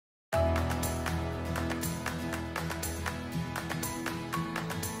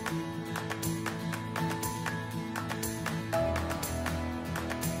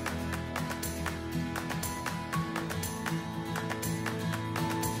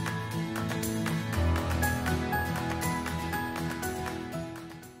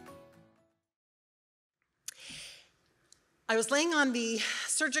I was laying on the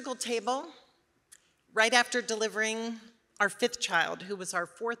surgical table right after delivering our fifth child, who was our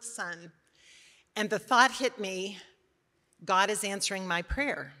fourth son, and the thought hit me, God is answering my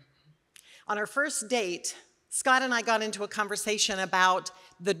prayer. On our first date, Scott and I got into a conversation about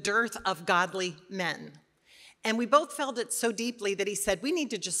the dearth of godly men. And we both felt it so deeply that he said, we need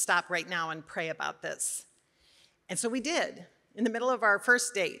to just stop right now and pray about this. And so we did, in the middle of our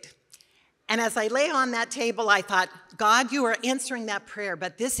first date. And as I lay on that table, I thought, God, you are answering that prayer,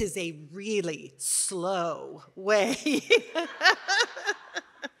 but this is a really slow way.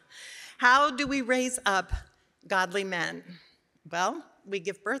 How do we raise up godly men? Well, we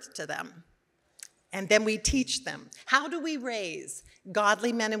give birth to them, and then we teach them. How do we raise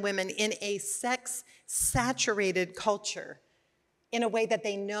godly men and women in a sex-saturated culture in a way that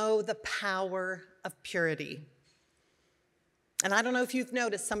they know the power of purity? And I don't know if you've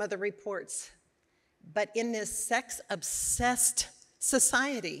noticed some of the reports, but in this sex-obsessed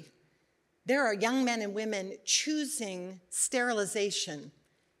society, there are young men and women choosing sterilization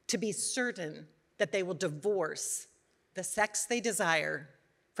to be certain that they will divorce the sex they desire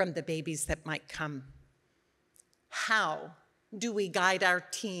from the babies that might come. How do we guide our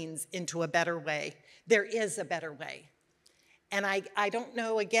teens into a better way? There is a better way. And I don't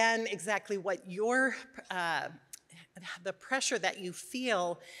know, again, exactly what the pressure that you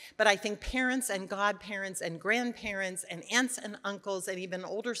feel, but I think parents and godparents and grandparents and aunts and uncles and even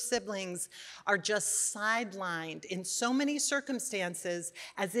older siblings are just sidelined in so many circumstances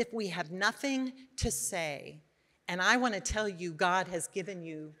as if we have nothing to say. And I want to tell you, God has given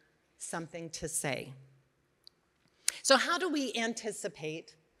you something to say. So how do we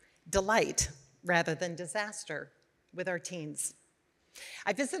anticipate delight rather than disaster with our teens?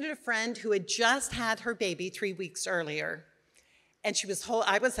 I visited a friend who had just had her baby 3 weeks earlier, and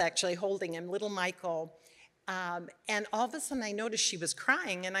I was actually holding him, little Michael, and all of a sudden I noticed she was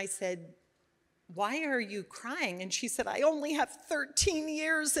crying, and I said, why are you crying? And she said, I only have 13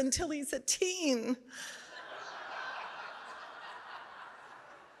 years until he's a teen.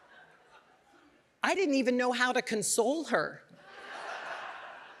 I didn't even know how to console her.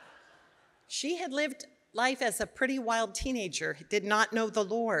 She had lived life as a pretty wild teenager, did not know the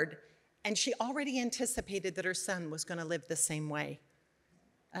Lord, and she already anticipated that her son was going to live the same way.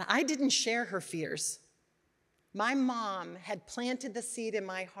 I didn't share her fears. My mom had planted the seed in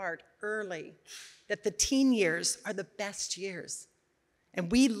my heart early that the teen years are the best years. And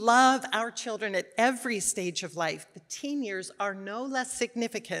we love our children at every stage of life. The teen years are no less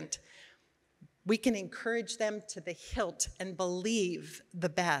significant. We can encourage them to the hilt and believe the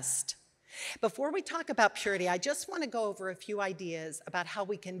best. Before we talk about purity, I just want to go over a few ideas about how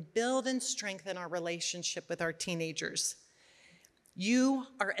we can build and strengthen our relationship with our teenagers. You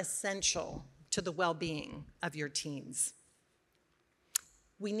are essential to the well-being of your teens.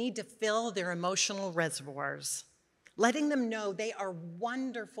 We need to fill their emotional reservoirs, letting them know they are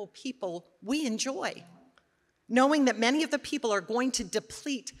wonderful people we enjoy, knowing that many of the people are going to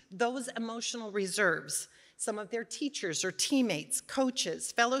deplete those emotional reserves. Some of their teachers or teammates,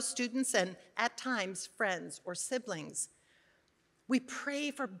 coaches, fellow students, and at times friends or siblings. We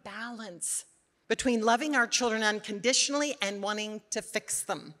pray for balance between loving our children unconditionally and wanting to fix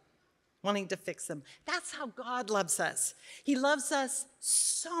them. That's how God loves us. He loves us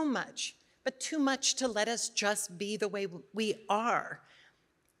so much, but too much to let us just be the way we are.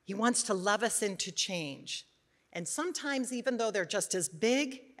 He wants to love us into change. And sometimes, even though they're just as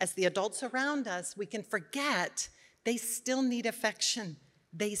big as the adults around us, we can forget they still need affection.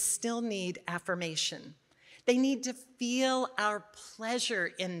 They still need affirmation. They need to feel our pleasure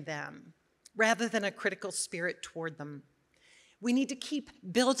in them rather than a critical spirit toward them. We need to keep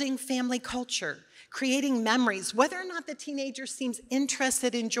building family culture, creating memories, whether or not the teenager seems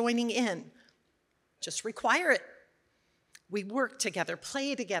interested in joining in. Just require it. We work together,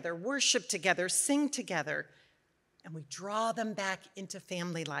 play together, worship together, sing together, and we draw them back into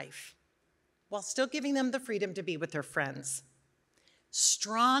family life while still giving them the freedom to be with their friends.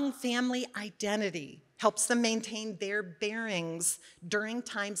 Strong family identity helps them maintain their bearings during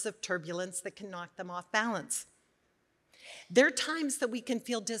times of turbulence that can knock them off balance. There are times that we can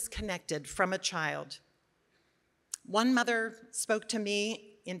feel disconnected from a child. One mother spoke to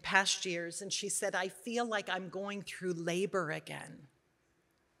me in past years, and she said, I feel like I'm going through labor again.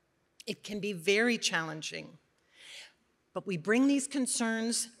 It can be very challenging. But we bring these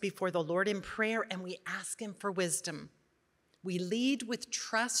concerns before the Lord in prayer, and we ask him for wisdom. We lead with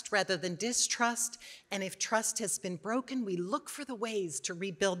trust rather than distrust, and if trust has been broken, we look for the ways to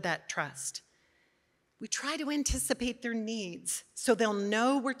rebuild that trust. We try to anticipate their needs so they'll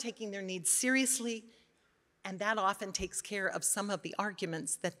know we're taking their needs seriously and that often takes care of some of the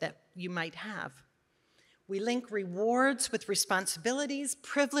arguments that you might have. We link rewards with responsibilities,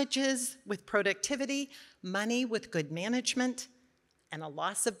 privileges with productivity, money with good management, and a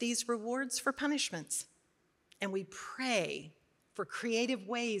loss of these rewards for punishments. And we pray for creative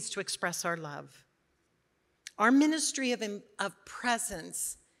ways to express our love. Our ministry of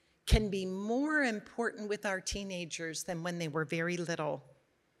presence can be more important with our teenagers than when they were very little.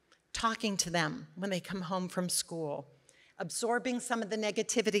 Talking to them when they come home from school, absorbing some of the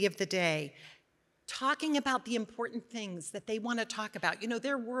negativity of the day, talking about the important things that they want to talk about. You know,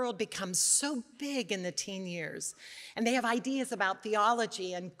 their world becomes so big in the teen years, and they have ideas about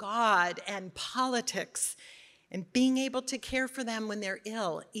theology and God and politics, and being able to care for them when they're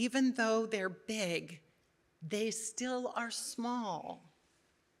ill, even though they're big, they still are small.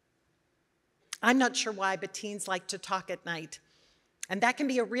 I'm not sure why, but teens like to talk at night. And that can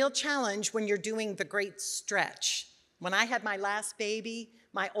be a real challenge when you're doing the great stretch. When I had my last baby,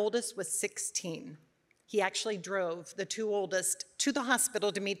 my oldest was 16. He actually drove the two oldest to the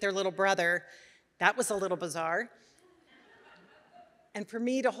hospital to meet their little brother. That was a little bizarre. And for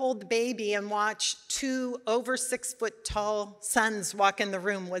me to hold the baby and watch two over 6 foot tall sons walk in the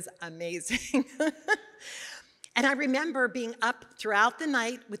room was amazing. And I remember being up throughout the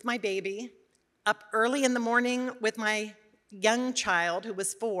night with my baby, up early in the morning with my young child who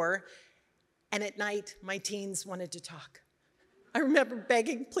was 4, and at night my teens wanted to talk. I remember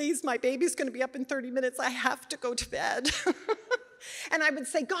begging, please, my baby's going to be up in 30 minutes. I have to go to bed. And I would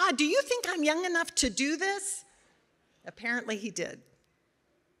say, God, do you think I'm young enough to do this? Apparently he did.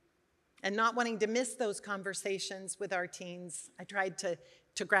 And not wanting to miss those conversations with our teens, I tried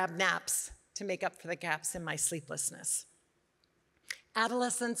to grab naps to make up for the gaps in my sleeplessness.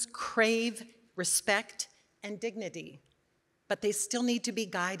 Adolescents crave respect and dignity, but they still need to be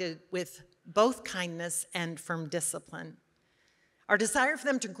guided with both kindness and firm discipline. Our desire for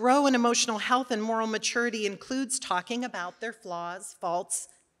them to grow in emotional health and moral maturity includes talking about their flaws, faults,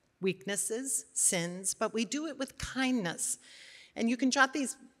 weaknesses, sins, but we do it with kindness. And you can jot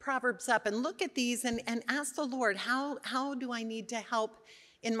these Proverbs up and look at these and ask the Lord, how do I need to help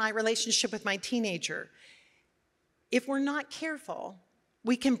in my relationship with my teenager? If we're not careful,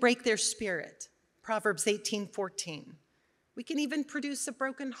 we can break their spirit, Proverbs 18:14. We can even produce a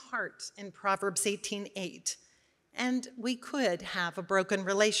broken heart in Proverbs 18:8. And we could have a broken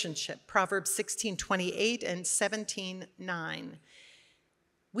relationship, Proverbs 16:28 and 17:9.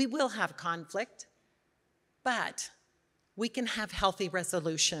 We will have conflict, but we can have healthy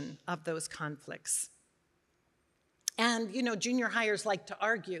resolution of those conflicts. And, you know, junior hires like to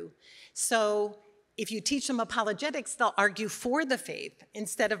argue. So if you teach them apologetics, they'll argue for the faith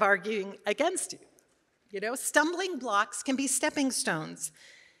instead of arguing against you. You know, stumbling blocks can be stepping stones.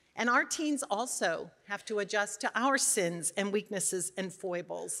 And our teens also have to adjust to our sins and weaknesses and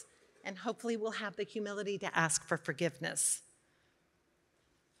foibles. And hopefully we'll have the humility to ask for forgiveness.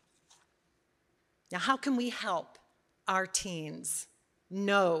 Now, how can we help our teens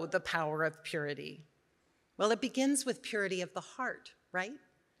know the power of purity? Well, it begins with purity of the heart, right?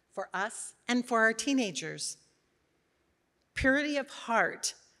 For us and for our teenagers. Purity of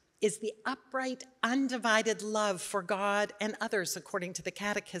heart is the upright, undivided love for God and others, according to the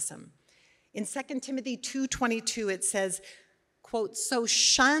Catechism. In 2 Timothy 2:22, it says, quote, so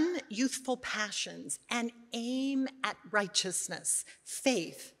shun youthful passions and aim at righteousness,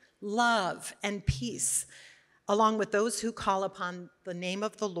 faith, love, and peace, along with those who call upon the name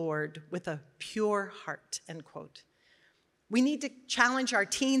of the Lord with a pure heart, end quote. We need to challenge our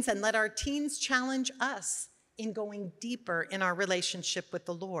teens and let our teens challenge us in going deeper in our relationship with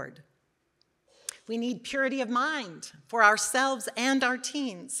the Lord. We need purity of mind for ourselves and our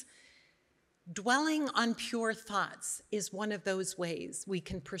teens. Dwelling on pure thoughts is one of those ways we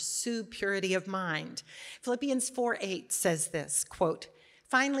can pursue purity of mind. Philippians 4:8 says this, quote,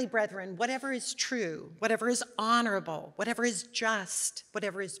 finally, brethren, whatever is true, whatever is honorable, whatever is just,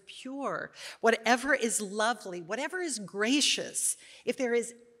 whatever is pure, whatever is lovely, whatever is gracious, if there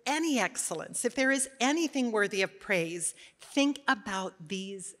is any excellence, if there is anything worthy of praise, think about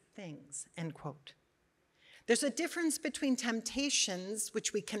these things, end quote. There's a difference between temptations,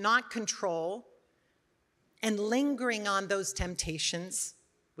 which we cannot control, and lingering on those temptations,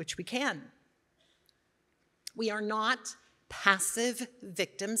 which we can. We are not passive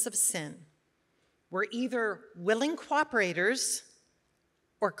victims of sin. We're either willing cooperators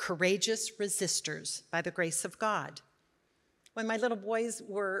or courageous resistors by the grace of God. When my little boys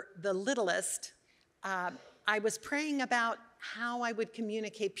were the littlest, I was praying about how I would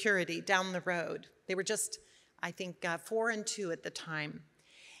communicate purity down the road. They were just, I think, 4 and 2 at the time.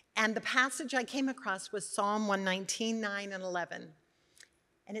 And the passage I came across was Psalm 119, 9 and 11.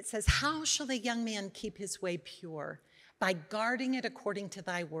 And it says, how shall a young man keep his way pure? By guarding it according to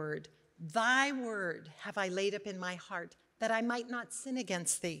thy word. Thy word have I laid up in my heart, that I might not sin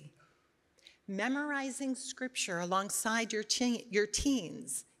against thee. Memorizing scripture alongside your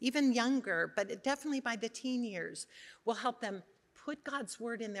teens, even younger, but definitely by the teen years, will help them put God's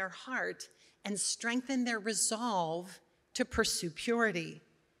word in their heart and strengthen their resolve to pursue purity.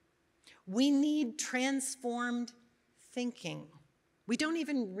 We need transformed thinking. We don't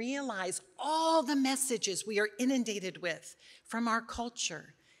even realize all the messages we are inundated with from our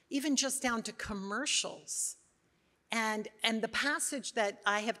culture, even just down to commercials. And the passage that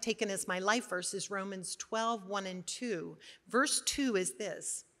I have taken as my life verse is Romans 12, 1 and 2. Verse 2 is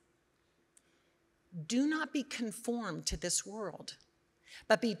this: do not be conformed to this world,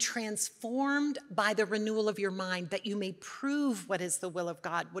 but be transformed by the renewal of your mind, that you may prove what is the will of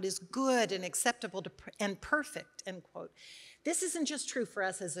God, what is good and acceptable and perfect, end quote. This isn't just true for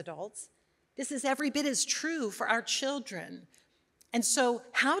us as adults. This is every bit as true for our children. And so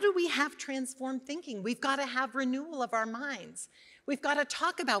how do we have transformed thinking? We've got to have renewal of our minds. We've got to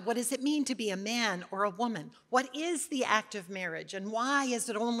talk about what does it mean to be a man or a woman? What is the act of marriage, and why is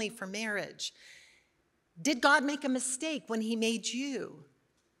it only for marriage? Did God make a mistake when he made you?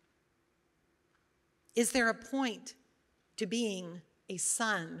 Is there a point to being a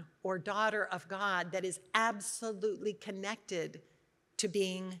son or daughter of God that is absolutely connected to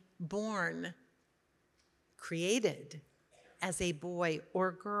being born, created as a boy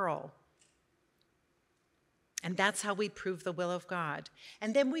or girl? And that's how we prove the will of God.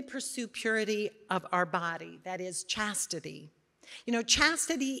 And then we pursue purity of our body, that is chastity. You know,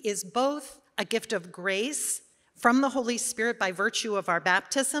 chastity is both a gift of grace from the Holy Spirit by virtue of our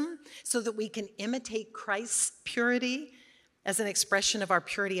baptism, so that we can imitate Christ's purity as an expression of our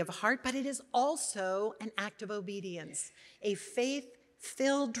purity of heart, but it is also an act of obedience, a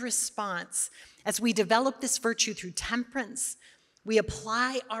faith-filled response. As we develop this virtue through temperance, we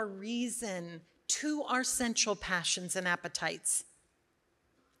apply our reason to our sensual passions and appetites.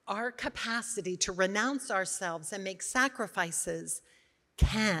 Our capacity to renounce ourselves and make sacrifices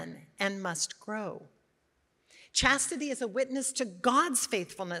can and must grow. Chastity is a witness to God's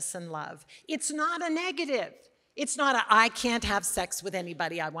faithfulness and love. It's not a negative. It's not a, I can't have sex with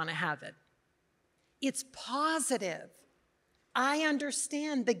anybody, I want to have it. It's positive. I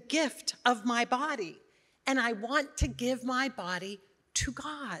understand the gift of my body, and I want to give my body to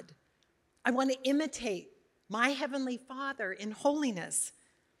God. I want to imitate my Heavenly Father in holiness.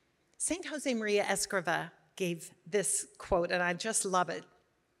 St. Josemaria Escriva gave this quote, and I just love it.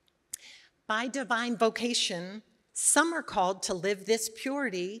 By divine vocation, some are called to live this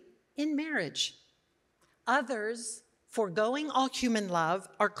purity in marriage. Others, foregoing all human love,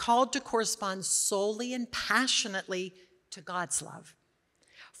 are called to correspond solely and passionately to God's love.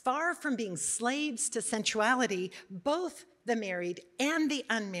 Far from being slaves to sensuality, both the married and the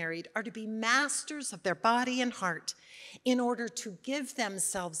unmarried are to be masters of their body and heart in order to give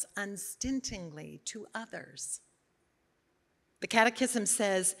themselves unstintingly to others. The Catechism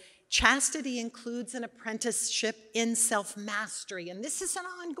says, chastity includes an apprenticeship in self-mastery, and this is an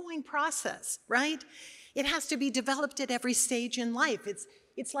ongoing process, right? It has to be developed at every stage in life.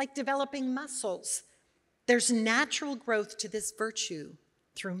 It's like developing muscles. There's natural growth to this virtue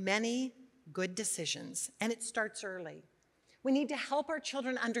through many good decisions, and it starts early. We need to help our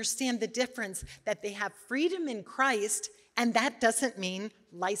children understand the difference, that they have freedom in Christ, and that doesn't mean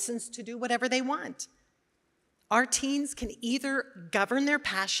license to do whatever they want. Our teens can either govern their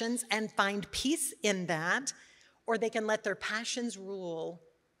passions and find peace in that, or they can let their passions rule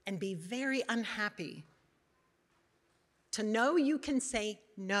and be very unhappy. To know you can say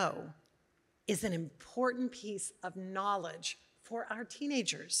no is an important piece of knowledge for our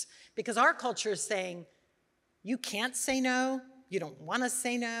teenagers, because our culture is saying, you can't say no, you don't want to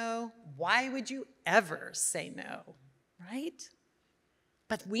say no, why would you ever say no, right?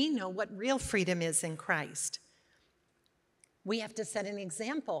 But we know what real freedom is in Christ. We have to set an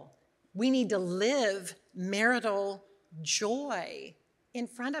example. We need to live marital joy in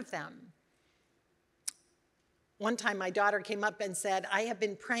front of them. One time my daughter came up and said, I have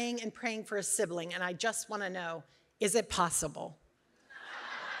been praying and praying for a sibling, and I just want to know, is it possible?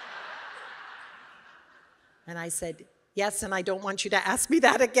 And I said, yes, and I don't want you to ask me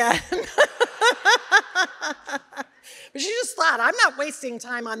that again. But she just thought, I'm not wasting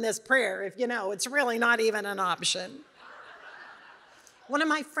time on this prayer if, it's really not even an option. One of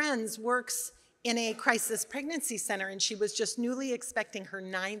my friends works in a crisis pregnancy center, and she was just newly expecting her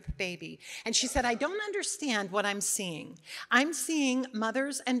 9th baby. And she said, I don't understand what I'm seeing. I'm seeing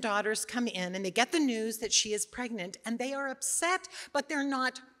mothers and daughters come in, and they get the news that she is pregnant, and they are upset, but they're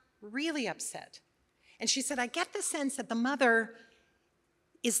not really upset. And she said, I get the sense that the mother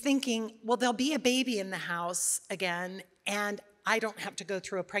is thinking, well, there'll be a baby in the house again, and I don't have to go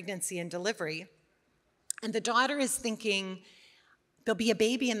through a pregnancy and delivery. And the daughter is thinking, there'll be a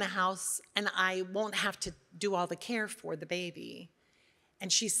baby in the house, and I won't have to do all the care for the baby.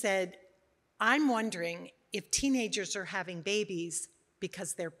 And she said, I'm wondering if teenagers are having babies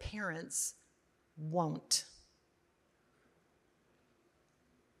because their parents won't.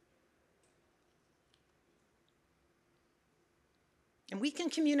 And we can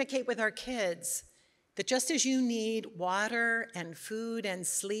communicate with our kids that just as you need water and food and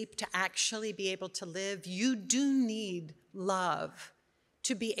sleep to actually be able to live, you do need love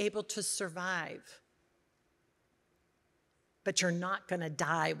to be able to survive. But you're not going to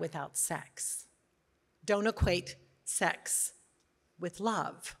die without sex. Don't equate sex with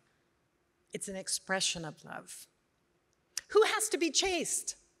love. It's an expression of love. Who has to be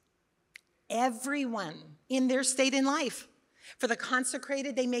chaste? Everyone in their state in life. For the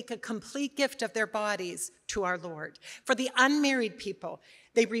consecrated, they make a complete gift of their bodies to our Lord. For the unmarried people,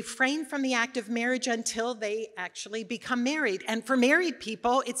 they refrain from the act of marriage until they actually become married. And for married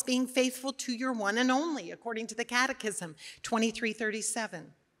people, it's being faithful to your one and only, according to the Catechism,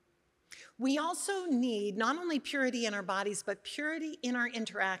 2337. We also need not only purity in our bodies, but purity in our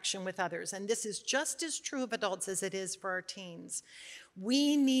interaction with others. And this is just as true of adults as it is for our teens.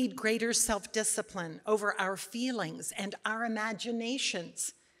 We need greater self-discipline over our feelings and our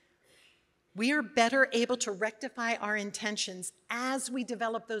imaginations. We are better able to rectify our intentions as we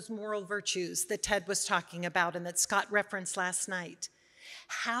develop those moral virtues that Ted was talking about and that Scott referenced last night.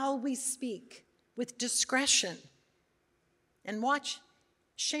 How we speak with discretion, and watch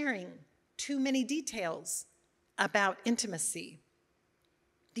sharing too many details about intimacy.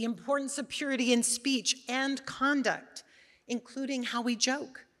 The importance of purity in speech and conduct, including how we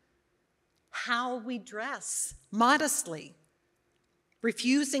joke, how we dress modestly,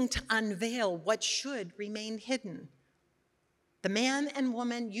 refusing to unveil what should remain hidden. The man and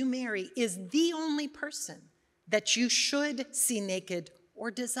woman you marry is the only person that you should see naked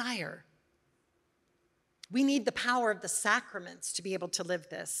or desire. We need the power of the sacraments to be able to live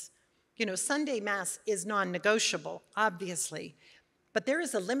this. You know, Sunday Mass is non-negotiable, obviously, but there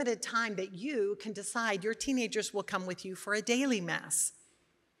is a limited time that you can decide your teenagers will come with you for a daily Mass.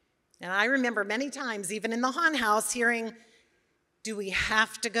 And I remember many times, even in the Hahn house, hearing, do we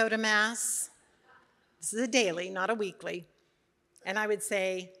have to go to Mass? This is a daily, not a weekly. And I would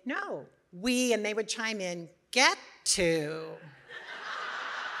say, no, and they would chime in, get to.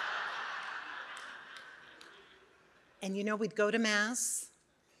 And you know, we'd go to Mass,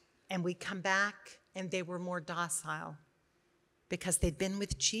 and we'd come back, and they were more docile because they'd been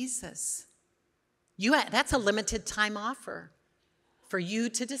with Jesus. That's a limited time offer for you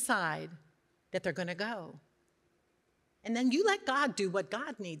to decide that they're going to go. And then you let God do what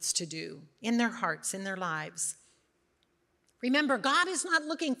God needs to do in their hearts, in their lives. Remember, God is not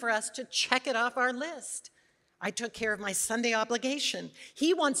looking for us to check it off our list. I took care of my Sunday obligation.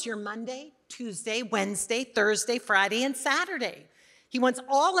 He wants your Monday, Tuesday, Wednesday, Thursday, Friday, and Saturday. He wants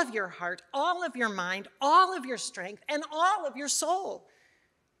all of your heart, all of your mind, all of your strength, and all of your soul.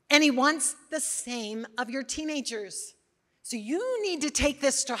 And he wants the same of your teenagers. So you need to take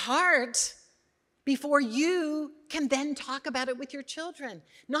this to heart before you can then talk about it with your children.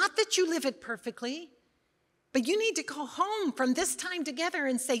 Not that you live it perfectly, but you need to go home from this time together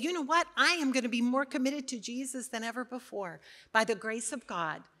and say, you know what? I am going to be more committed to Jesus than ever before by the grace of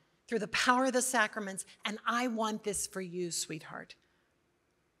God, through the power of the sacraments, and I want this for you, sweetheart.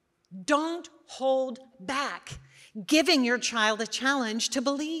 Don't hold back giving your child a challenge to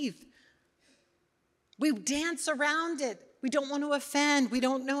believe. We dance around it. We don't want to offend. We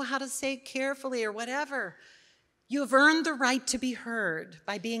don't know how to say it carefully or whatever. You have earned the right to be heard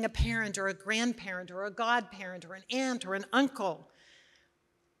by being a parent or a grandparent or a godparent or an aunt or an uncle.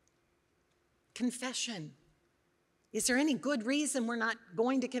 Confession. Is there any good reason we're not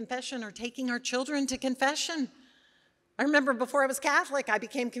going to confession or taking our children to confession? I remember before I was Catholic, I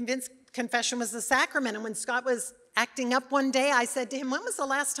became convinced confession was the sacrament. And when Scott was acting up one day, I said to him, when was the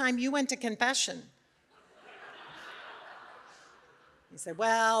last time you went to confession? He said,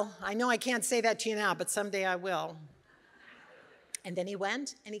 well, I know I can't say that to you now, but someday I will. And then he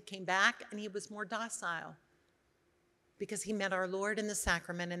went, and he came back, and he was more docile because he met our Lord in the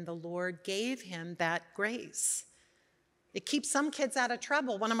sacrament, and the Lord gave him that grace. It keeps some kids out of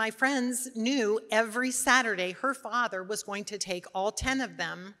trouble. One of my friends knew every Saturday her father was going to take all 10 of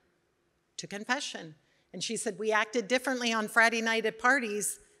them to confession. And she said, we acted differently on Friday night at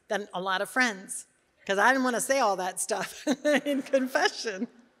parties than a lot of friends, because I didn't want to say all that stuff in confession.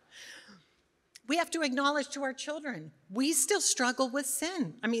 We have to acknowledge to our children, we still struggle with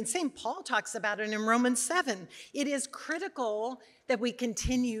sin. I mean, St. Paul talks about it in Romans 7. It is critical that we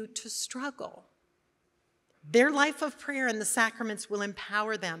continue to struggle. Their life of prayer and the sacraments will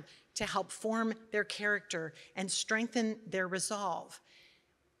empower them to help form their character and strengthen their resolve.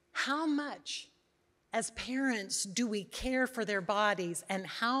 How much, as parents, do we care for their bodies, and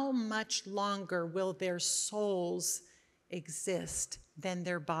how much longer will their souls exist than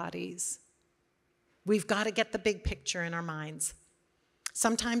their bodies? We've got to get the big picture in our minds.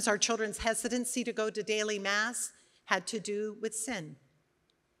 Sometimes our children's hesitancy to go to daily mass had to do with sin.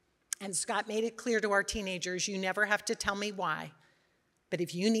 And Scott made it clear to our teenagers, you never have to tell me why. But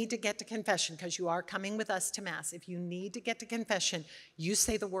if you need to get to confession, because you are coming with us to Mass, if you need to get to confession, you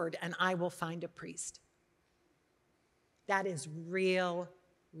say the word and I will find a priest. That is real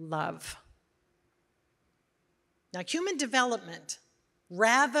love. Now, human development,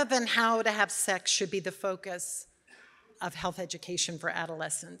 rather than how to have sex, should be the focus of health education for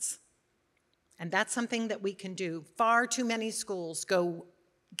adolescents. And that's something that we can do. Far too many schools go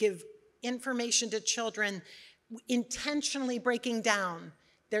give information to children intentionally breaking down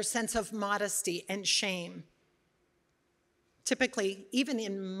their sense of modesty and shame. Typically, even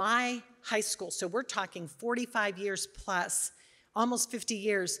in my high school, so we're talking 45 years plus, almost 50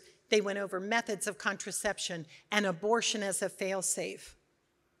 years, they went over methods of contraception and abortion as a fail-safe.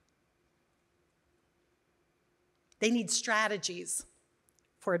 They need strategies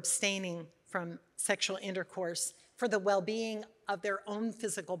for abstaining from sexual intercourse, for the well-being of their own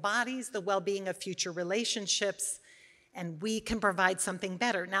physical bodies, the well-being of future relationships, and we can provide something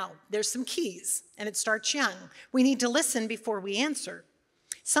better. Now, there's some keys, and it starts young. We need to listen before we answer.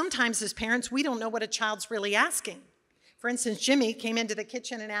 Sometimes as parents, we don't know what a child's really asking. For instance, Jimmy came into the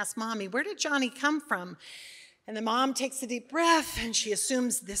kitchen and asked Mommy, where did Johnny come from? And the mom takes a deep breath, and she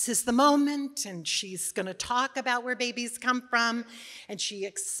assumes this is the moment, and she's going to talk about where babies come from, and she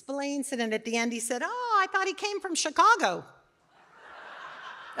explains it, and at the end he said, oh, I thought he came from Chicago.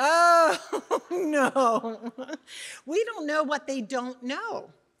 Oh, no. We don't know what they don't know.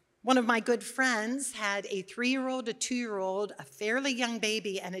 One of my good friends had a 3-year-old, a 2-year-old, a fairly young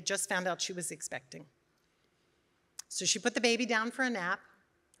baby, and had just found out she was expecting. So she put the baby down for a nap.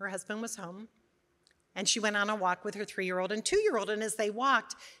 Her husband was home. And she went on a walk with her 3-year-old and 2-year-old. And as they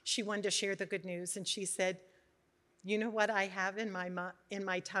walked, she wanted to share the good news. And she said, you know what I have in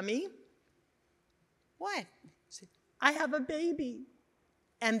my tummy? What? She said, I have a baby.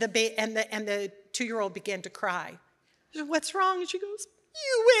 And the 2-year-old began to cry. I said, what's wrong? And she goes,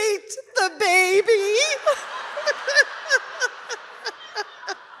 you ate the baby.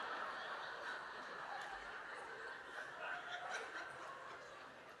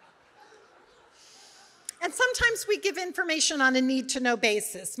 And sometimes we give information on a need-to-know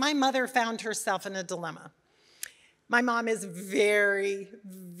basis. My mother found herself in a dilemma. My mom is very,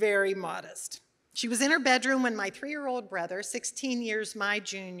 very modest. She was in her bedroom when my 3-year-old brother, 16 years my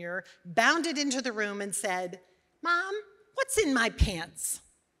junior, bounded into the room and said, Mom, what's in my pants?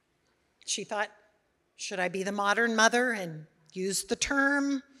 She thought, should I be the modern mother and use the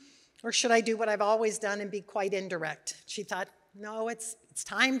term, or should I do what I've always done and be quite indirect? She thought, no, it's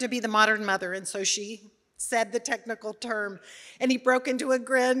time to be the modern mother, and so she said the technical term, and he broke into a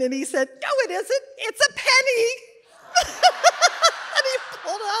grin, and he said, no, it isn't, it's a penny. And he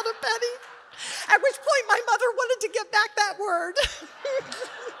pulled out a penny, at which point my mother wanted to get back that word.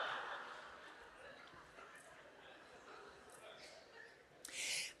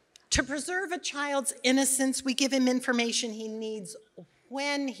 To preserve a child's innocence, we give him information he needs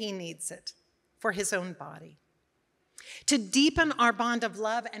when he needs it for his own body. To deepen our bond of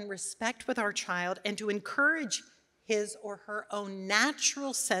love and respect with our child and to encourage his or her own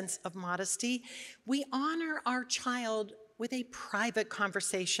natural sense of modesty, we honor our child with a private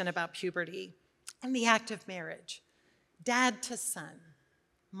conversation about puberty and the act of marriage, dad to son,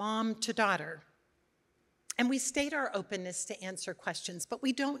 mom to daughter. And we state our openness to answer questions, but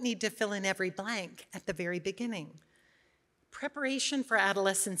we don't need to fill in every blank at the very beginning. Preparation for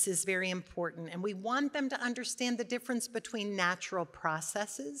adolescence is very important, and we want them to understand the difference between natural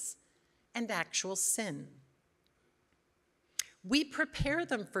processes and actual sin. We prepare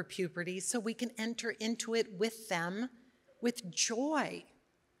them for puberty so we can enter into it with them with joy,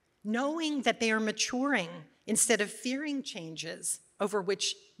 knowing that they are maturing instead of fearing changes over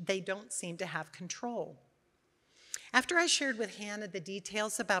which they don't seem to have control. After I shared with Hannah the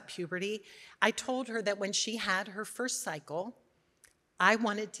details about puberty, I told her that when she had her first cycle, I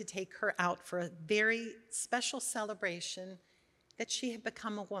wanted to take her out for a very special celebration that she had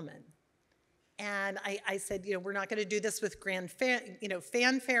become a woman. And I said, we're not going to do this with grand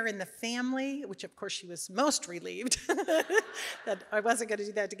fanfare in the family, which of course she was most relieved that I wasn't going to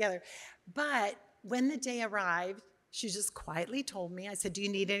do that together. But when the day arrived, she just quietly told me, I said, do you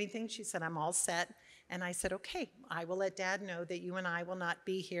need anything? She said, I'm all set. And I said, okay, I will let Dad know that you and I will not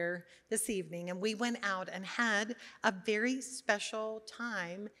be here this evening. And we went out and had a very special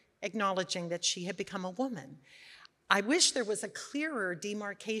time acknowledging that she had become a woman. I wish there was a clearer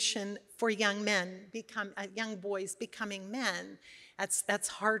demarcation for young boys becoming men. That's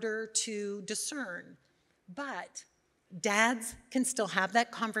harder to discern. But dads can still have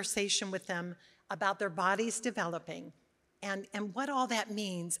that conversation with them about their bodies developing and what all that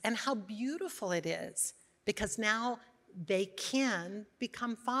means and how beautiful it is, because now they can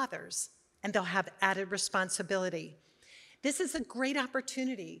become fathers and they'll have added responsibility. This is a great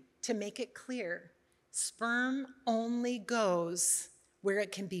opportunity to make it clear. Sperm only goes where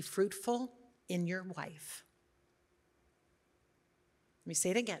it can be fruitful in your wife. Let me say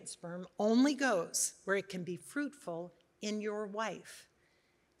it again. Sperm only goes where it can be fruitful in your wife.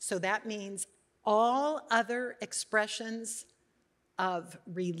 So that means all other expressions of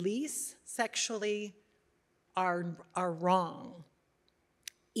release sexually are wrong,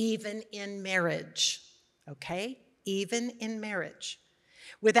 even in marriage, okay? Even in marriage.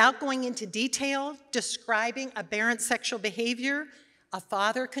 Without going into detail describing aberrant sexual behavior, a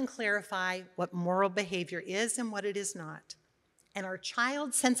father can clarify what moral behavior is and what it is not. And our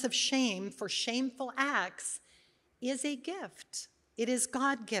child's sense of shame for shameful acts is a gift. It is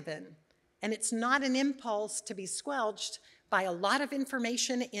God-given, and it's not an impulse to be squelched by a lot of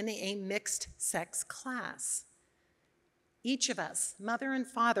information in a mixed-sex class. Each of us, mother and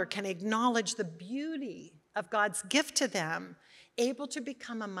father, can acknowledge the beauty of God's gift to them, able to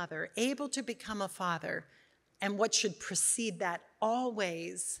become a mother, able to become a father, and what should precede that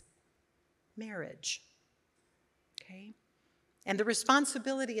always, marriage, okay? And the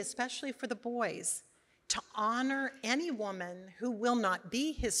responsibility, especially for the boys, to honor any woman who will not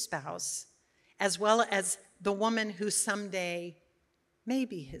be his spouse, as well as the woman who someday may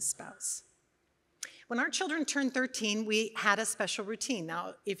be his spouse. When our children turned 13, we had a special routine.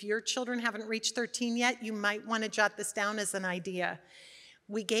 Now, if your children haven't reached 13 yet, you might want to jot this down as an idea.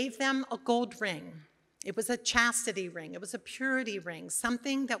 We gave them a gold ring. It was a chastity ring. It was a purity ring,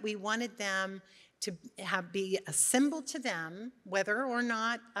 something that we wanted them to be a symbol to them, whether or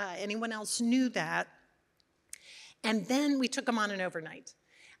not anyone else knew that. And then we took them on an overnight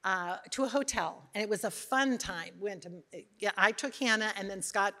to a hotel, and it was a fun time. I took Hannah, and then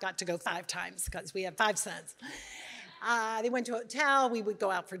Scott got to go 5 times because we have 5 sons. They went to a hotel. We would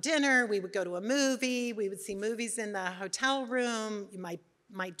go out for dinner. We would go to a movie. We would see movies in the hotel room. You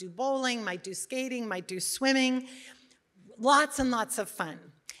might do bowling, might do skating, might do swimming. Lots and lots of fun.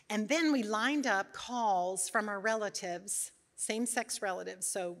 And then we lined up calls from our relatives, same-sex relatives,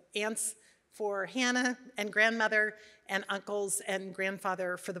 so aunts for Hannah and grandmother and uncles and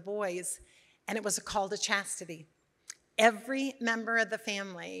grandfather for the boys, and it was a call to chastity. Every member of the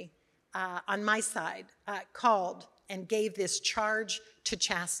family on my side called and gave this charge to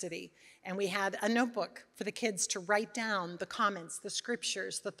chastity, and we had a notebook for the kids to write down the comments, the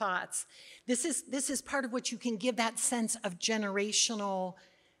scriptures, the thoughts. This is part of what you can give that sense of generational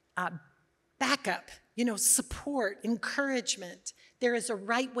backup, support, encouragement. There is a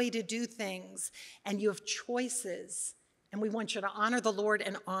right way to do things, and you have choices, and we want you to honor the Lord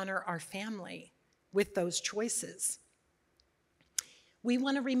and honor our family with those choices. We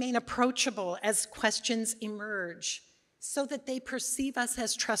want to remain approachable as questions emerge so that they perceive us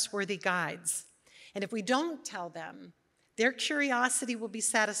as trustworthy guides. And if we don't tell them, their curiosity will be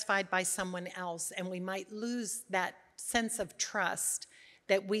satisfied by someone else, and we might lose that sense of trust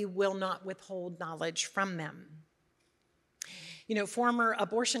that we will not withhold knowledge from them. Former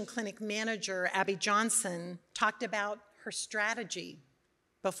abortion clinic manager Abby Johnson talked about her strategy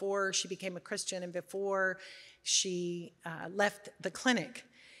before she became a Christian and before she left the clinic.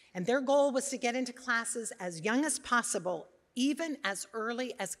 And their goal was to get into classes as young as possible, even as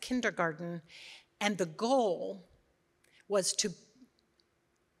early as kindergarten. And the goal was to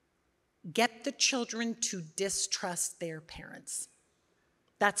get the children to distrust their parents.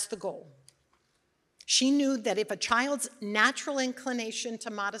 That's the goal. She knew that if a child's natural inclination to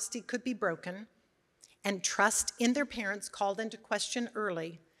modesty could be broken and trust in their parents called into question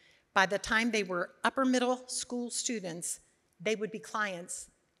early, by the time they were upper middle school students, they would be clients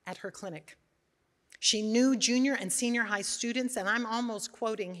at her clinic. She knew junior and senior high students, and I'm almost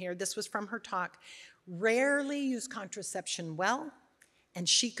quoting here, this was from her talk, rarely use contraception well, and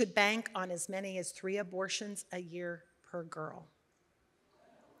she could bank on as many as 3 abortions a year per girl.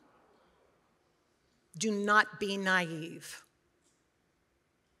 Do not be naive.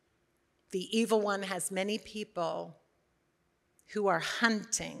 The evil one has many people who are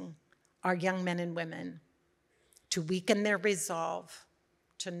hunting our young men and women to weaken their resolve,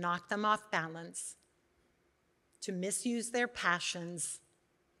 to knock them off balance, to misuse their passions,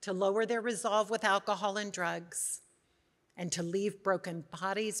 to lower their resolve with alcohol and drugs, and to leave broken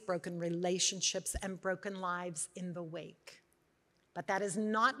bodies, broken relationships, and broken lives in the wake. But that is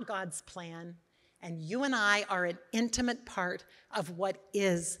not God's plan, and you and I are an intimate part of what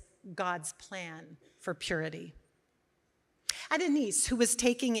is God's plan for purity. I had a niece who was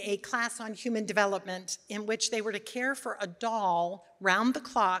taking a class on human development in which they were to care for a doll round the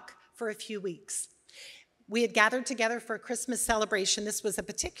clock for a few weeks. We had gathered together for a Christmas celebration. This was a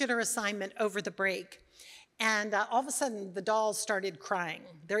particular assignment over the break. And all of a sudden, the dolls started crying.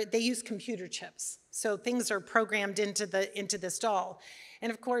 They use computer chips, so things are programmed into this doll.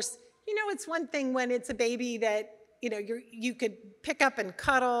 And of course, you know, it's one thing when it's a baby that you could pick up and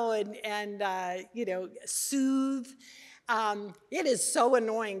cuddle and soothe. It is so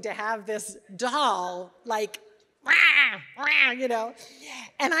annoying to have this doll like,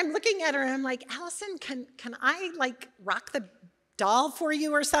 and I'm looking at her and I'm like, Allison, can I like rock the doll for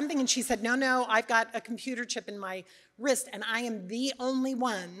you or something? And she said, no, I've got a computer chip in my wrist and I am the only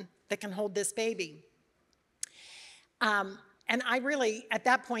one that can hold this baby. And I really, at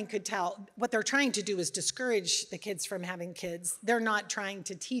that point, could tell what they're trying to do is discourage the kids from having kids. They're not trying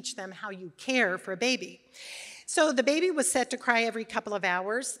to teach them how you care for a baby. So the baby was set to cry every couple of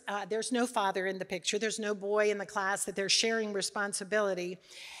hours. There's no father in the picture. There's no boy in the class that they're sharing responsibility.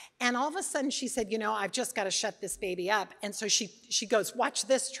 And all of a sudden she said, I've just got to shut this baby up. And so she goes, watch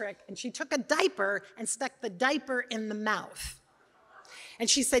this trick. And she took a diaper and stuck the diaper in the mouth. And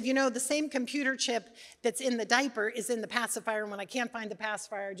she said, the same computer chip that's in the diaper is in the pacifier. And when I can't find the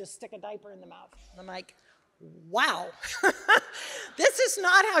pacifier, I just stick a diaper in the mouth. And I'm like, wow, this is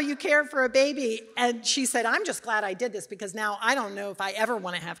not how you care for a baby. And she said, I'm just glad I did this because now I don't know if I ever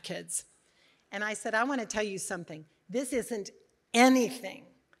want to have kids. And I said, I want to tell you something. This isn't anything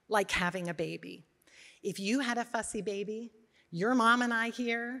like having a baby. If you had a fussy baby, your mom and I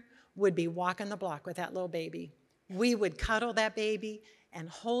here would be walking the block with that little baby. We would cuddle that baby and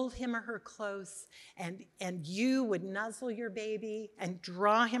hold him or her close, and you would nuzzle your baby and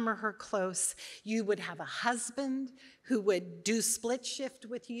draw him or her close. You would have a husband who would do split shift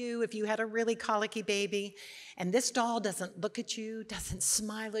with you if you had a really colicky baby. And this doll doesn't look at you, doesn't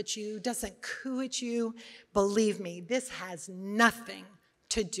smile at you, doesn't coo at you. Believe me, this has nothing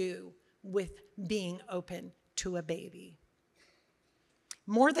to do with being open to a baby.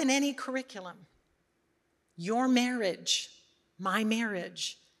 More than any curriculum, your marriage, my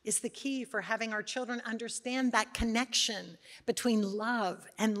marriage, is the key for having our children understand that connection between love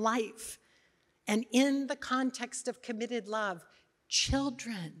and life. And in the context of committed love,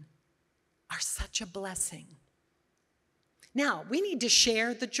 children are such a blessing. Now, we need to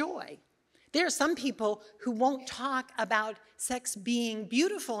share the joy. There are some people who won't talk about sex being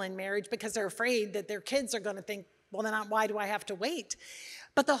beautiful in marriage because they're afraid that their kids are going to think, well, then why do I have to wait?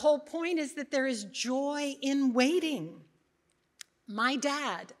 But the whole point is that there is joy in waiting. My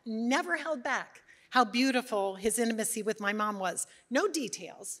dad never held back how beautiful his intimacy with my mom was. No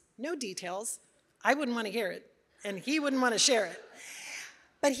details. I wouldn't want to hear it, and he wouldn't want to share it.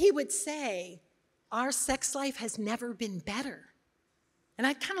 But he would say, our sex life has never been better. And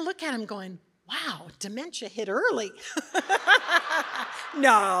I'd kind of look at him going, wow, dementia hit early.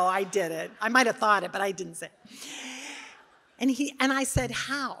 No, I didn't. I might have thought it, but I didn't say it. And I said,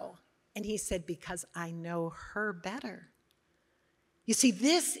 how? And he said, because I know her better. You see,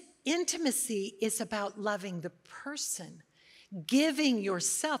 this intimacy is about loving the person, giving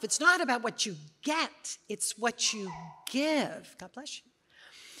yourself. It's not about what you get, it's what you give. God bless you.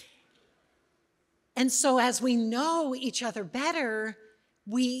 And so as we know each other better,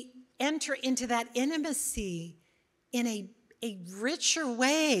 we enter into that intimacy in a richer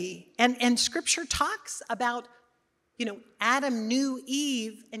way. And Scripture talks about, Adam knew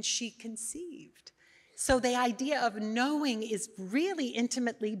Eve and she conceived. So the idea of knowing is really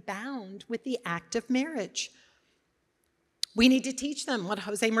intimately bound with the act of marriage. We need to teach them what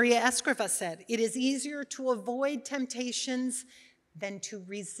Jose Maria Escriva said. It is easier to avoid temptations than to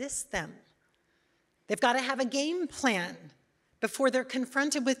resist them. They've got to have a game plan before they're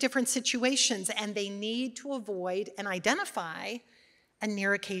confronted with different situations, and they need to avoid and identify a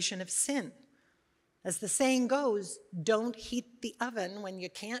near occasion of sin. As the saying goes, don't heat the oven when you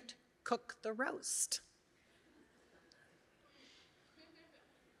can't cook the roast.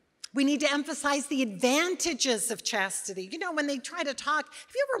 We need to emphasize the advantages of chastity. You know, when they try to talk,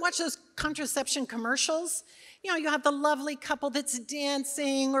 have you ever watched those contraception commercials? You know, you have the lovely couple that's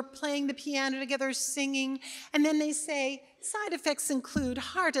dancing or playing the piano together, singing, and then they say, side effects include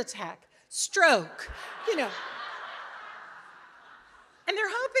heart attack, stroke, you know. And they're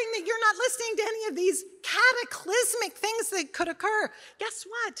hoping that you're not listening to any of these cataclysmic things that could occur. Guess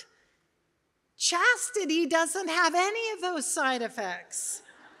what? Chastity doesn't have any of those side effects.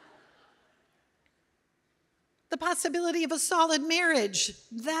 The possibility of a solid marriage,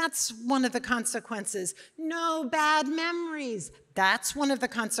 that's one of the consequences. No bad memories, that's one of the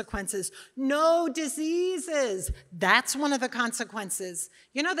consequences. No diseases, that's one of the consequences.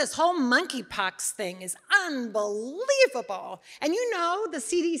 You know, this whole monkeypox thing is unbelievable. And you know, the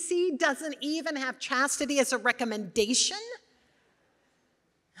CDC doesn't even have chastity as a recommendation.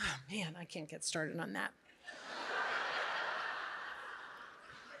 Oh man, I can't get started on that.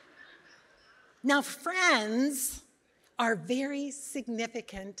 Now, friends are very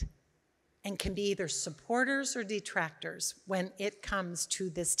significant and can be either supporters or detractors when it comes to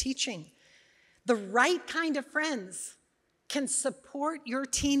this teaching. The right kind of friends can support your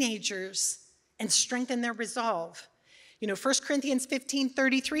teenagers and strengthen their resolve. You know, 1 Corinthians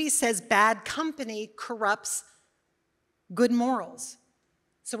 15:33 says, bad company corrupts good morals.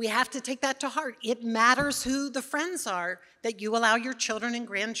 So we have to take that to heart. It matters who the friends are that you allow your children and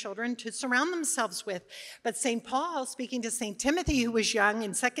grandchildren to surround themselves with. But St. Paul, speaking to St. Timothy, who was young,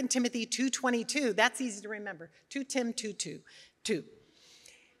 in 2 Timothy 2:22, that's easy to remember, 2 Tim 2:2.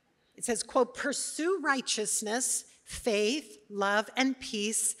 It says, quote, pursue righteousness, faith, love, and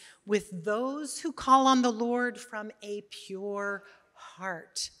peace with those who call on the Lord from a pure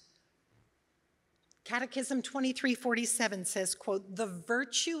heart. Catechism 23:47 says, quote, the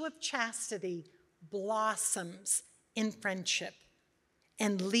virtue of chastity blossoms in friendship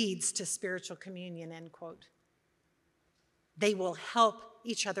and leads to spiritual communion, end quote. They will help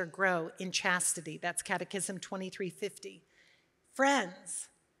each other grow in chastity. That's Catechism 23:50. Friends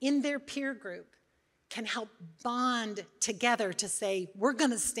in their peer group can help bond together to say, we're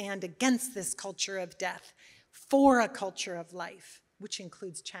going to stand against this culture of death for a culture of life, which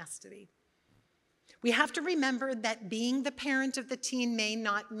includes chastity. We have to remember that being the parent of the teen may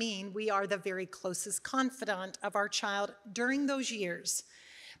not mean we are the very closest confidant of our child during those years.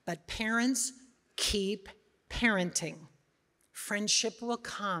 But parents keep parenting. Friendship will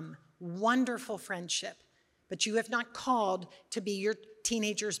come, wonderful friendship. But you have not called to be your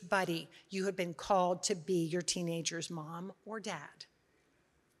teenager's buddy. You have been called to be your teenager's mom or dad.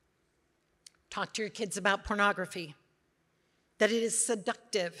 Talk to your kids about pornography. That it is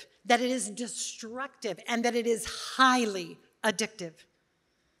seductive, that it is destructive, and that it is highly addictive.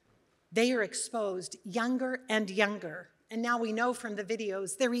 They are exposed younger and younger. And now we know from the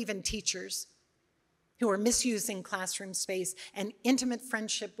videos, they're even teachers who are misusing classroom space and intimate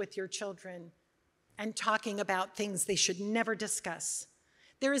friendship with your children and talking about things they should never discuss.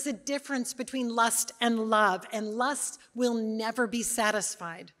 There is a difference between lust and lust will never be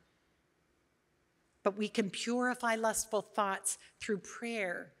satisfied. But we can purify lustful thoughts through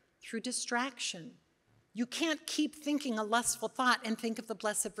prayer, through distraction. You can't keep thinking a lustful thought and think of the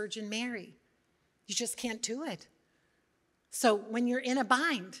Blessed Virgin Mary. You just can't do it. So when you're in a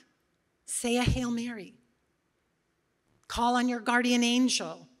bind, say a Hail Mary. Call on your guardian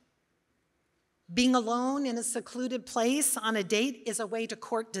angel. Being alone in a secluded place on a date is a way to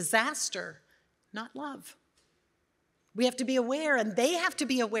court disaster, not love. We have to be aware, and they have to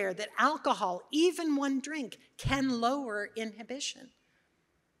be aware, that alcohol, even one drink, can lower inhibition.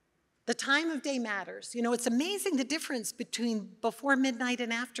 The time of day matters. You know, it's amazing the difference between before midnight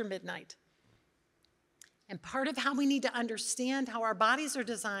and after midnight. And part of how we need to understand how our bodies are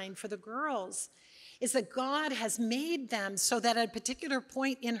designed for the girls is that God has made them so that at a particular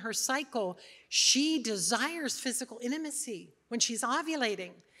point in her cycle, she desires physical intimacy when she's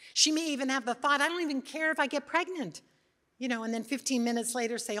ovulating. She may even have the thought, I don't even care if I get pregnant. You know, and then 15 minutes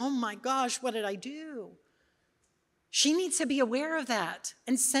later say, oh my gosh, what did I do? She needs to be aware of that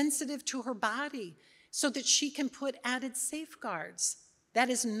and sensitive to her body so that she can put added safeguards. That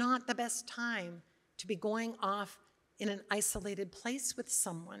is not the best time to be going off in an isolated place with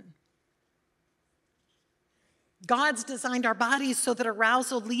someone. God's designed our bodies so that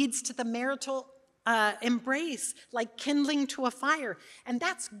arousal leads to the marital embrace, like kindling to a fire. And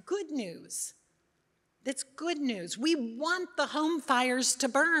that's good news. That's good news. We want the home fires to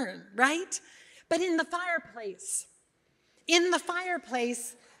burn, right? But in the fireplace,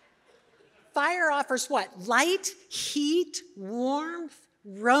 Fire offers what? Light, heat, warmth,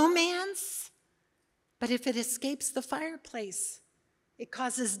 romance. But if it escapes the fireplace, it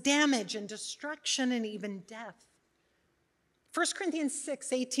causes damage and destruction and even death. 1 Corinthians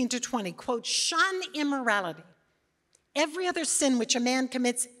 6, 18 to 20, quote, shun immorality, every other sin which a man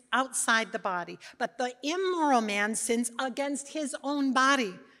commits outside the body, but the immoral man sins against his own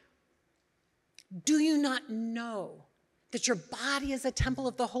body. Do you not know that your body is a temple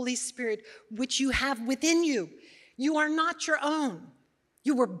of the Holy Spirit, which you have within you? You are not your own.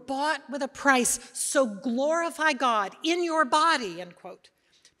 You were bought with a price, so glorify God in your body, end quote.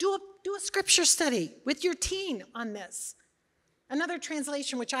 Do a scripture study with your teen on this. Another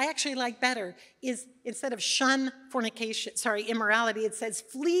translation, which I actually like better, is instead of shun immorality, it says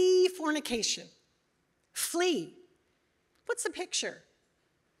flee fornication. Flee. What's the picture?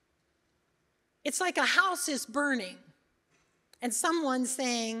 It's like a house is burning and someone's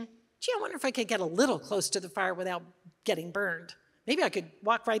saying, gee, I wonder if I could get a little close to the fire without getting burned. Maybe I could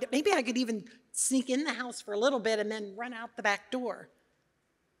walk right, maybe I could even sneak in the house for a little bit and then run out the back door.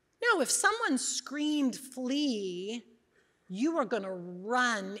 No, if someone screamed flee, you are going to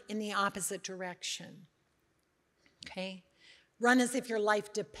run in the opposite direction, okay? Run as if your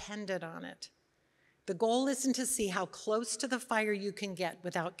life depended on it. The goal isn't to see how close to the fire you can get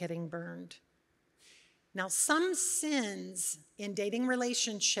without getting burned. Now, some sins in dating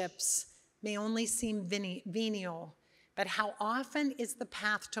relationships may only seem venial, but how often is the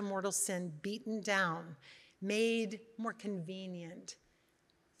path to mortal sin beaten down, made more convenient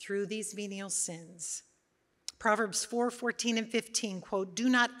through these venial sins? Proverbs 4, 14 and 15, quote, do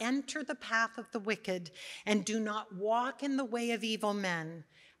not enter the path of the wicked and do not walk in the way of evil men.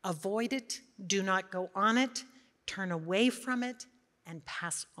 Avoid it, do not go on it, turn away from it, and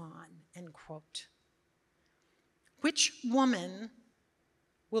pass on, end quote. Which woman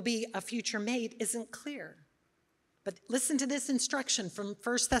will be a future mate isn't clear. But listen to this instruction from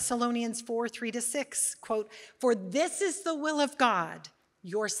 1 Thessalonians 4, 3 to 6, quote, for this is the will of God,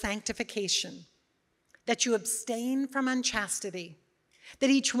 your sanctification, that you abstain from unchastity, that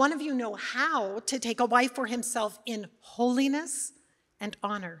each one of you know how to take a wife for himself in holiness and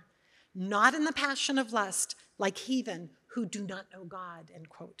honor, not in the passion of lust, like heathen who do not know God, end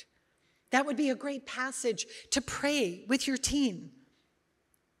quote. That would be a great passage to pray with your teen.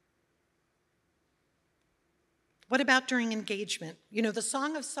 What about during engagement? You know, the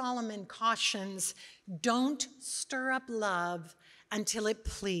Song of Solomon cautions, don't stir up love until it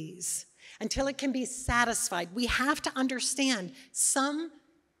please, until it can be satisfied. We have to understand some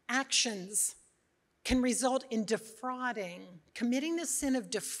actions can result in defrauding, committing the sin of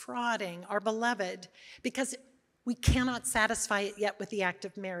defrauding our beloved because we cannot satisfy it yet with the act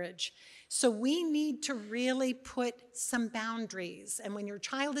of marriage. So we need to really put some boundaries. And when your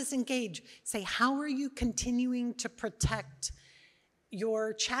child is engaged, say, how are you continuing to protect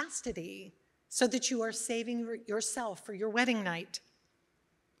your chastity so that you are saving yourself for your wedding night?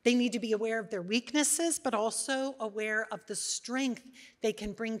 They need to be aware of their weaknesses, but also aware of the strength they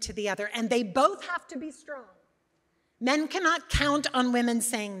can bring to the other. And they both have to be strong. Men cannot count on women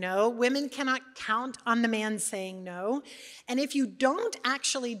saying no. Women cannot count on the man saying no. And if you don't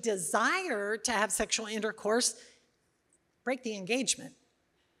actually desire to have sexual intercourse, break the engagement.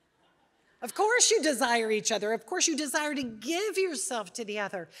 Of course you desire each other. Of course you desire to give yourself to the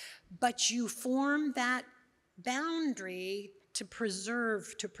other. But you form that boundary to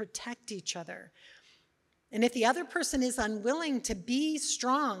preserve, to protect each other. And if the other person is unwilling to be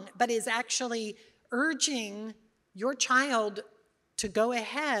strong, but is actually urging your child to go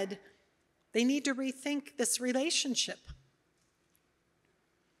ahead, they need to rethink this relationship.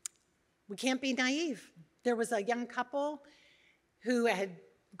 We can't be naive. There was a young couple who had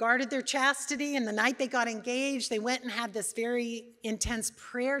guarded their chastity, and the night they got engaged, they went and had this very intense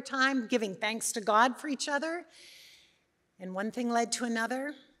prayer time, giving thanks to God for each other. And one thing led to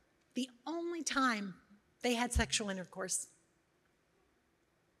another. The only time they had sexual intercourse.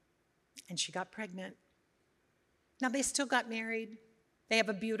 And she got pregnant. Now, they still got married. They have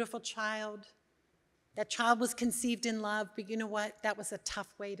a beautiful child. That child was conceived in love, but you know what? That was a tough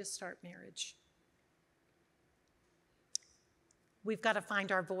way to start marriage. We've got to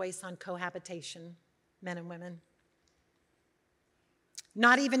find our voice on cohabitation, men and women.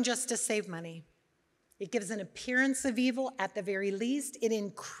 Not even just to save money. It gives an appearance of evil at the very least. It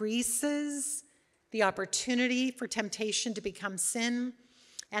increases the opportunity for temptation to become sin.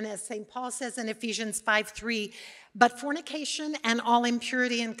 And as St. Paul says in Ephesians 5:3, but fornication and all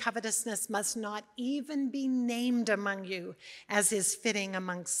impurity and covetousness must not even be named among you, as is fitting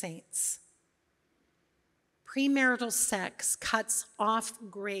among saints. Premarital sex cuts off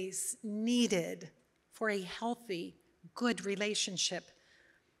grace needed for a healthy, good relationship.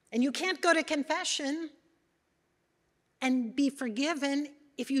 And you can't go to confession and be forgiven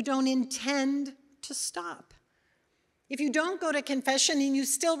if you don't intend to stop. If you don't go to confession and you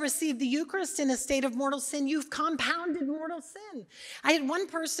still receive the Eucharist in a state of mortal sin, you've compounded mortal sin. I had one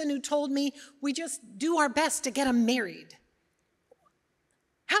person who told me, we just do our best to get them married.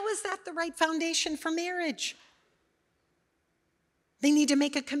 How is that the right foundation for marriage? They need to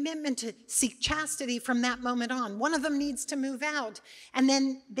make a commitment to seek chastity from that moment on. One of them needs to move out, and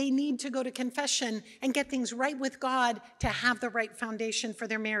then they need to go to confession and get things right with God to have the right foundation for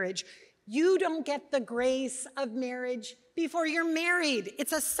their marriage. You don't get the grace of marriage before you're married.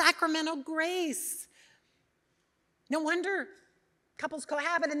 It's a sacramental grace. No wonder couples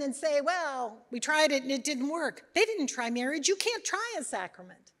cohabit and then say, well, we tried it and it didn't work. They didn't try marriage. You can't try a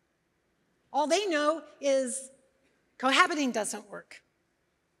sacrament. All they know is cohabiting doesn't work.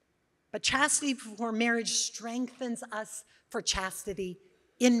 But chastity before marriage strengthens us for chastity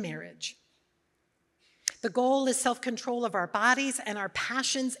in marriage. The goal is self-control of our bodies and our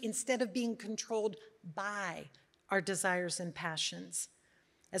passions instead of being controlled by our desires and passions.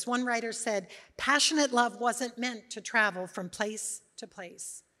 As one writer said, passionate love wasn't meant to travel from place to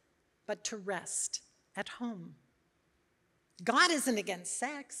place, but to rest at home. God isn't against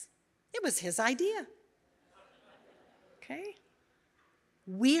sex. It was his idea. Okay?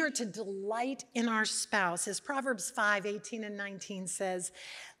 We are to delight in our spouse. As Proverbs 5:18 and 19 says,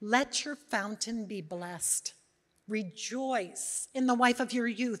 let your fountain be blessed. Rejoice in the wife of your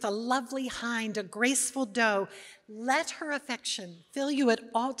youth, a lovely hind, a graceful doe. Let her affection fill you at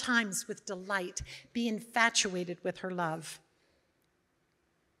all times with delight. Be infatuated with her love.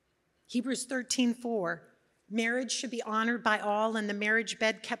 Hebrews 13:4, marriage should be honored by all and the marriage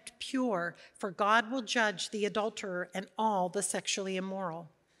bed kept pure, for God will judge the adulterer and all the sexually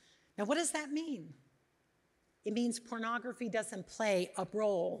immoral. Now, what does that mean? It means pornography doesn't play a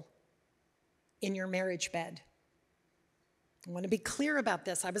role in your marriage bed. I want to be clear about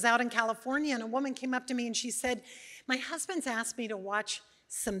this. I was out in California and a woman came up to me and she said, my husband's asked me to watch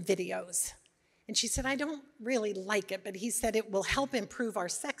some videos. And she said, I don't really like it, but he said it will help improve our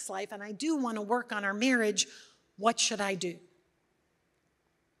sex life, and I do want to work on our marriage. What should I do?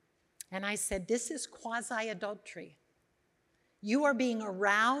 And I said, this is quasi-adultery. You are being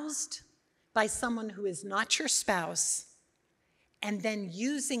aroused by someone who is not your spouse and then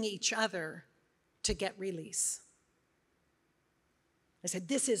using each other to get release. I said,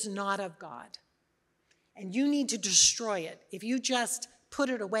 this is not of God, and you need to destroy it. If you just put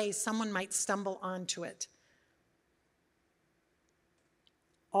it away, someone might stumble onto it.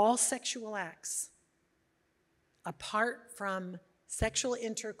 All sexual acts, apart from sexual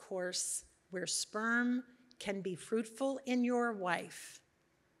intercourse where sperm can be fruitful in your wife,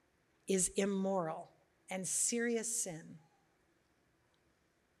 is immoral and serious sin.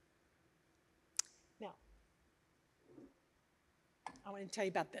 Now, I want to tell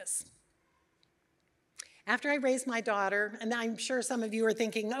you about this. After I raised my daughter, and I'm sure some of you are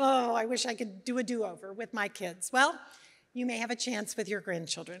thinking, oh, I wish I could do a do-over with my kids. Well, you may have a chance with your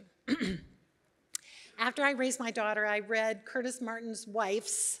grandchildren. After I raised my daughter, I read Curtis Martin's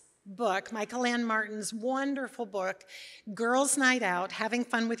wife's book, Michael Ann Martin's wonderful book, Girls' Night Out, Having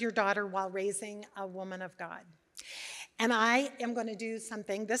Fun with Your Daughter While Raising a Woman of God. And I am going to do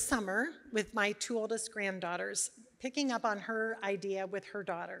something this summer with my two oldest granddaughters, picking up on her idea with her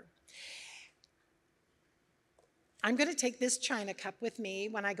daughter. I'm going to take this china cup with me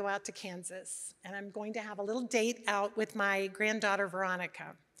when I go out to Kansas, and I'm going to have a little date out with my granddaughter,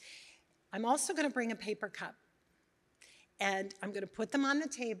 Veronica. I'm also going to bring a paper cup, and I'm going to put them on the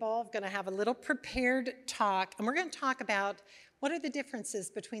table. I'm going to have a little prepared talk, and we're going to talk about what are the differences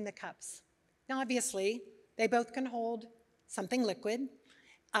between the cups. Now, obviously, they both can hold something liquid.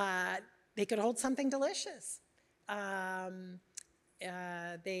 They could hold something delicious.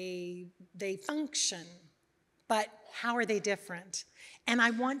 They function. But how are they different? And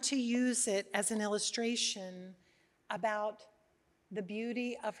I want to use it as an illustration about the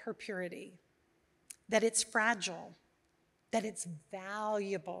beauty of her purity, that it's fragile, that it's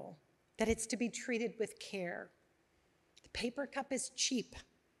valuable, that it's to be treated with care. The paper cup is cheap,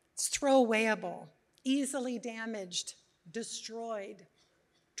 it's throwawayable, easily damaged, destroyed,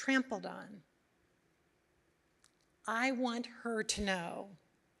 trampled on. I want her to know,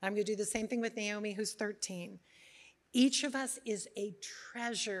 I'm going to do the same thing with Naomi, who's 13. Each of us is a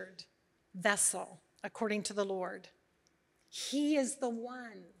treasured vessel, according to the Lord. He is the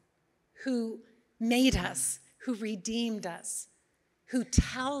one who made us, who redeemed us, who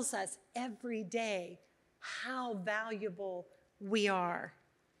tells us every day how valuable we are.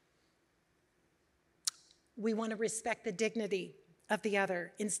 We want to respect the dignity of the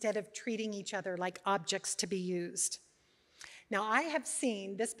other instead of treating each other like objects to be used. Now, I have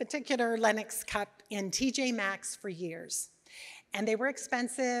seen this particular Lenox cup in TJ Maxx for years, and they were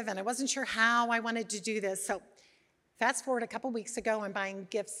expensive, and I wasn't sure how I wanted to do this. So fast forward a couple weeks ago, I'm buying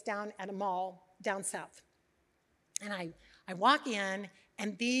gifts down at a mall down south. And I walk in,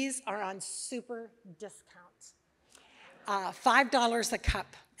 and these are on super discount. $5 a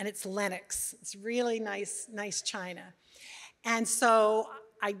cup, and it's Lenox. It's really nice china. And so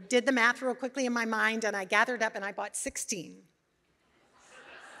I did the math real quickly in my mind, and I gathered up, and I bought 16.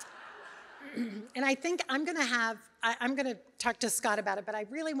 And I think I'm going to talk to Scott about it, but I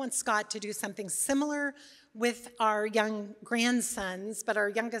really want Scott to do something similar with our young grandsons, but our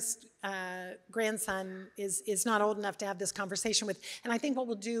youngest grandson is not old enough to have this conversation with. And I think what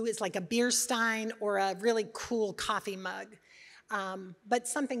we'll do is like a beer stein or a really cool coffee mug, but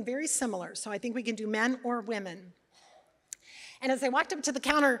something very similar. So I think we can do men or women. And as I walked up to the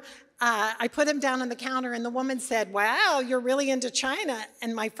counter, I put him down on the counter, and the woman said, "Wow, you're really into China."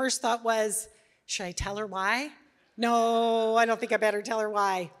 And my first thought was, should I tell her why? No, I don't think I better tell her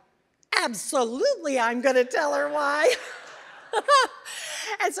why. Absolutely, I'm going to tell her why.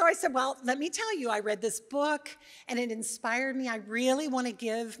 And so I said, well, let me tell you, I read this book, and it inspired me. I really want to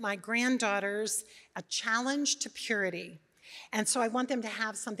give my granddaughters a challenge to purity. And so I want them to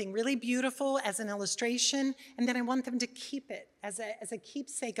have something really beautiful as an illustration, and then I want them to keep it as a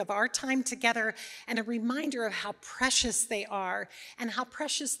keepsake of our time together and a reminder of how precious they are and how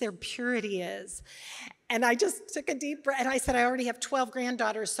precious their purity is. And I just took a deep breath, and I said, I already have 12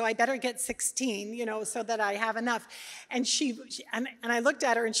 granddaughters, so I better get 16, so that I have enough. And and I looked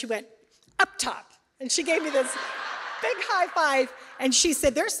at her, and she went, up top. And she gave me this big high five, and she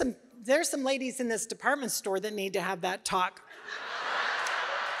said, there's some ladies in this department store that need to have that talk.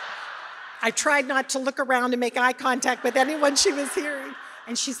 I tried not to look around and make eye contact with anyone she was hearing.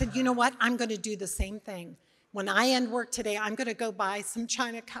 And she said, you know what? I'm going to do the same thing. When I end work today, I'm going to go buy some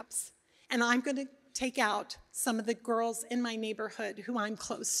china cups, and I'm going to take out some of the girls in my neighborhood who I'm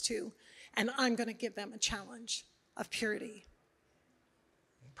close to, and I'm going to give them a challenge of purity.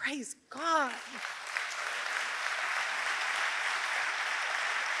 Praise God.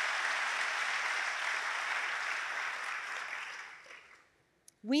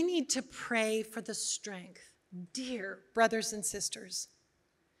 We need to pray for the strength, dear brothers and sisters.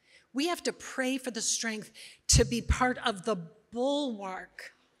 We have to pray for the strength to be part of the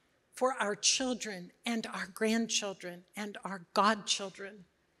bulwark for our children and our grandchildren and our godchildren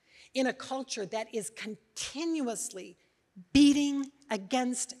in a culture that is continuously beating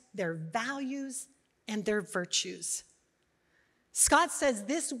against their values and their virtues. Scott says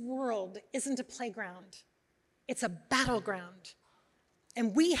this world isn't a playground, it's a battleground.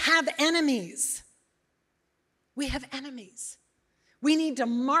 And we have enemies. We have enemies. We need to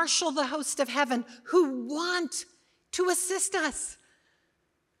marshal the host of heaven who want to assist us.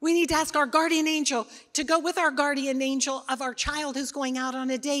 We need to ask our guardian angel to go with our guardian angel of our child who's going out on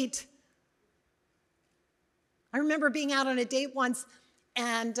a date. I remember being out on a date once,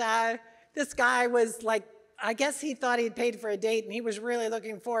 and this guy was like, I guess he thought he'd paid for a date, and he was really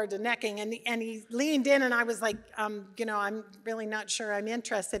looking forward to necking, and he leaned in, and I was like, I'm really not sure I'm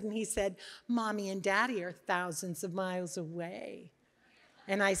interested, and he said, Mommy and Daddy are thousands of miles away.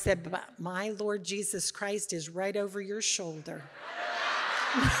 And I said, but my Lord Jesus Christ is right over your shoulder.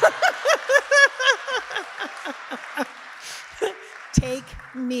 Take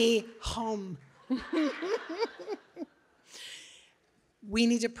me home. We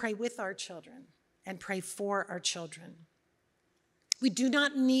need to pray with our children and pray for our children. We do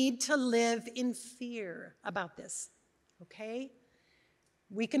not need to live in fear about this, okay?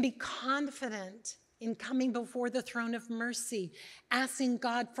 We can be confident in coming before the throne of mercy, asking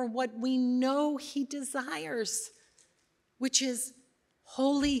God for what we know He desires, which is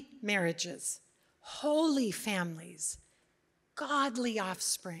holy marriages, holy families, godly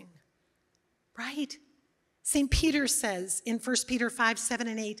offspring, right? St. Peter says in 1 Peter 5, 7,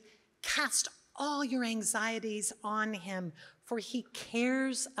 and 8, cast all your anxieties on Him, for He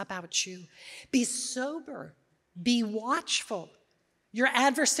cares about you. Be sober, be watchful. Your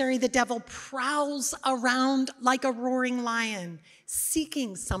adversary, the devil, prowls around like a roaring lion,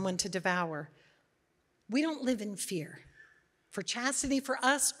 seeking someone to devour. We don't live in fear for chastity for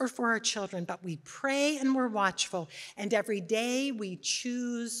us or for our children, but we pray and we're watchful, and every day we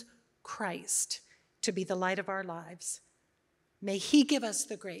choose Christ to be the light of our lives. May He give us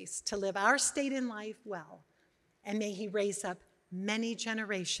the grace to live our state in life well, and may He raise up many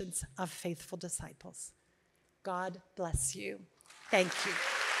generations of faithful disciples. God bless you. Thank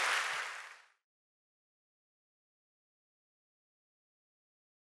you.